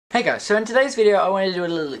Hey guys, so in today's video I wanted to do a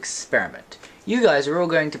little experiment. You guys are all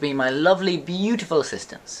going to be my lovely, beautiful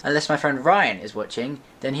assistants. Unless my friend Ryan is watching,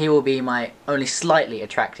 then he will be my only slightly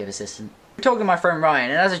attractive assistant. We're talking to my friend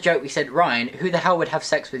Ryan, and as a joke we said, "Ryan, who the hell would have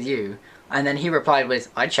sex with you?" And then he replied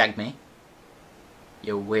with, "I'd shag me."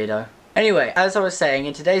 You weirdo. Anyway, as I was saying,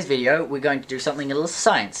 in today's video we're going to do something a little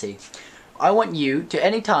sciencey. I want you to,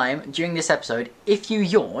 any time during this episode, if you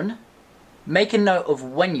yawn, make a note of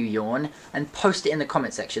when you yawn and post it in the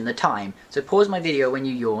comment section, the time. So pause my video when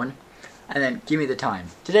you yawn and then give me the time.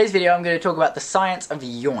 Today's video I'm going to talk about the science of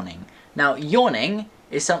yawning. Now yawning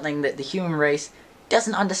is something that the human race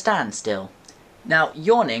doesn't understand still. Now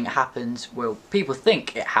yawning happens, well, people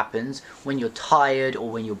think it happens when you're tired or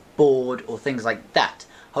when you're bored or things like that.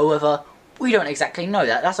 However, we don't exactly know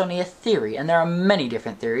that. That's only a theory, and there are many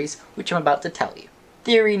different theories which I'm about to tell you.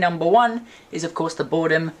 Theory number one is of course the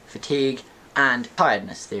boredom, fatigue and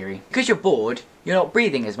tiredness theory. Because you're bored, you're not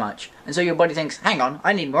breathing as much, and so your body thinks, hang on,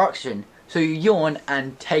 I need more oxygen. So you yawn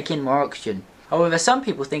and take in more oxygen. However, some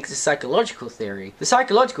people think it's a psychological theory. The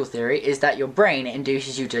psychological theory is that your brain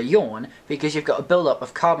induces you to yawn because you've got a build-up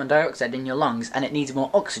of carbon dioxide in your lungs and it needs more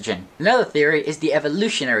oxygen. Another theory is the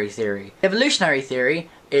evolutionary theory. The evolutionary theory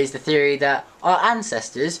is the theory that our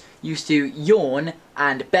ancestors used to yawn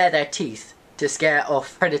and bare their teeth to scare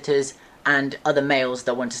off predators and other males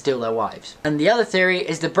that want to steal their wives. And the other theory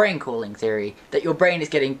is the brain cooling theory, that your brain is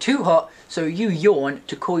getting too hot so you yawn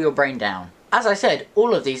to cool your brain down. As I said,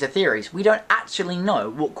 all of these are theories. We don't actually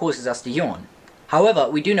know what causes us to yawn. However,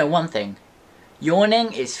 we do know one thing.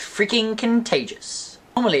 Yawning is freaking contagious.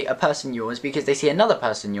 Normally a person yawns because they see another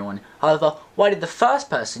person yawn. However, why did the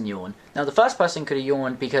first person yawn? Now the first person could have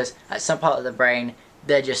yawned because at some part of the brain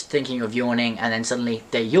they're just thinking of yawning and then suddenly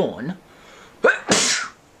they yawn.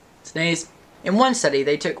 Sneeze. In one study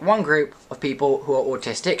they took one group of people who are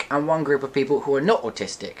autistic and one group of people who are not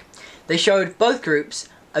autistic. They showed both groups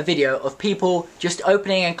a video of people just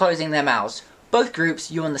opening and closing their mouths. Both groups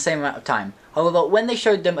yawn the same amount of time. However, when they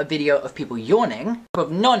showed them a video of people yawning, of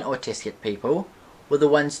non-autistic people were the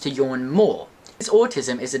ones to yawn more. This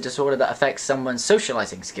autism is a disorder that affects someone's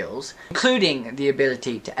socializing skills, including the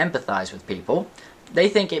ability to empathize with people. They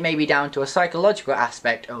think it may be down to a psychological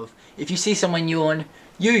aspect of, if you see someone yawn,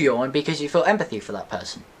 you yawn because you feel empathy for that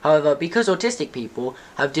person. However, because autistic people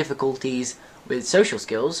have difficulties with social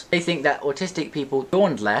skills, they think that autistic people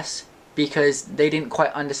yawned less because they didn't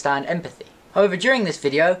quite understand empathy. However, during this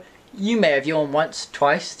video, you may have yawned once,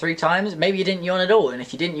 twice, 3 times, maybe you didn't yawn at all, and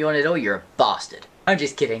if you didn't yawn at all, you're a bastard. I'm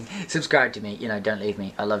just kidding. Subscribe to me, you know, don't leave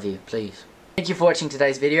me. I love you, please. Thank you for watching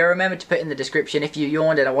today's video. Remember to put in the description if you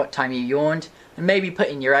yawned and at what time you yawned, and maybe put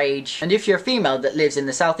in your age. And if you're a female that lives in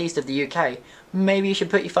the southeast of the UK, maybe you should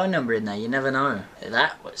put your phone number in there, you never know.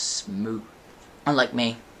 That was smooth. Unlike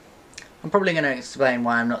me. I'm probably going to explain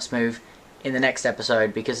why I'm not smooth in the next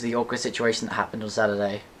episode because of the awkward situation that happened on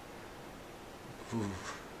Saturday.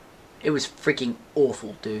 Oof. It was freaking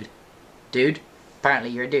awful, dude. Dude?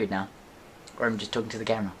 Apparently you're a dude now. Or I'm just talking to the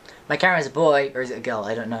camera. My camera's a boy, or is it a girl?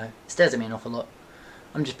 I don't know. It stares at me an awful lot.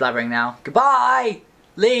 I'm just blabbering now. Goodbye!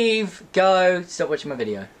 Leave! Go! Stop watching my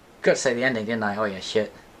video. Got to say the ending, didn't I? Oh yeah,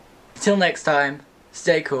 shit. Till next time,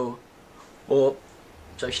 stay cool. Or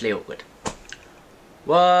socially awkward.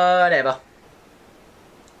 Whatever.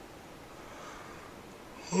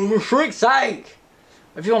 For freak's sake!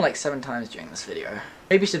 I've yawned like 7 times during this video.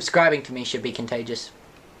 Maybe subscribing to me should be contagious.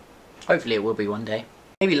 Hopefully it will be one day.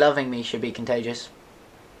 Maybe loving me should be contagious.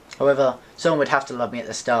 However, someone would have to love me at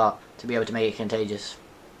the start to be able to make it contagious.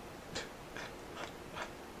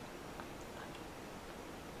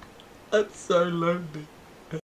 That's so lonely.